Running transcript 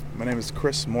My name is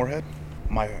Chris Moorhead.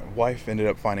 My wife ended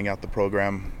up finding out the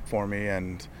program for me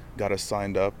and got us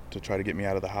signed up to try to get me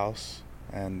out of the house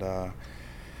and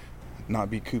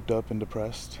not be cooped up and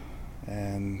depressed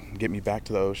and get me back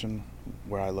to the ocean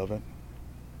where I love it.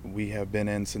 We have been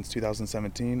in since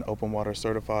 2017, open water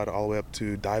certified, all the way up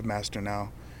to dive master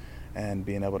now, and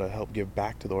being able to help give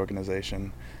back to the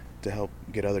organization to help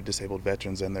get other disabled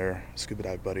veterans and their scuba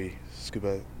dive buddy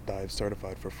scuba dive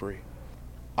certified for free.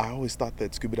 I always thought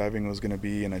that scuba diving was going to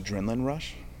be an adrenaline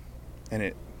rush, and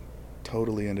it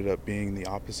totally ended up being the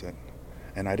opposite.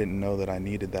 And I didn't know that I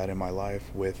needed that in my life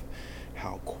with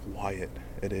how quiet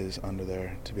it is under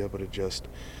there, to be able to just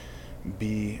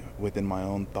be within my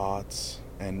own thoughts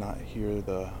and not hear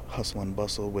the hustle and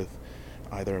bustle with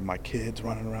either my kids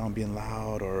running around being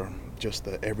loud or just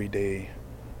the everyday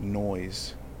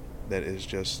noise that is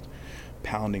just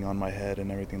pounding on my head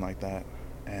and everything like that.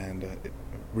 And it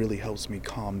really helps me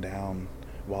calm down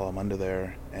while I'm under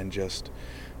there and just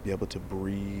be able to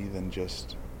breathe and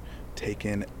just take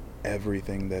in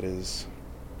everything that is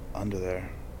under there.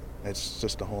 It's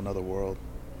just a whole nother world.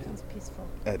 Sounds peaceful.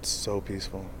 It's so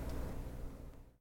peaceful.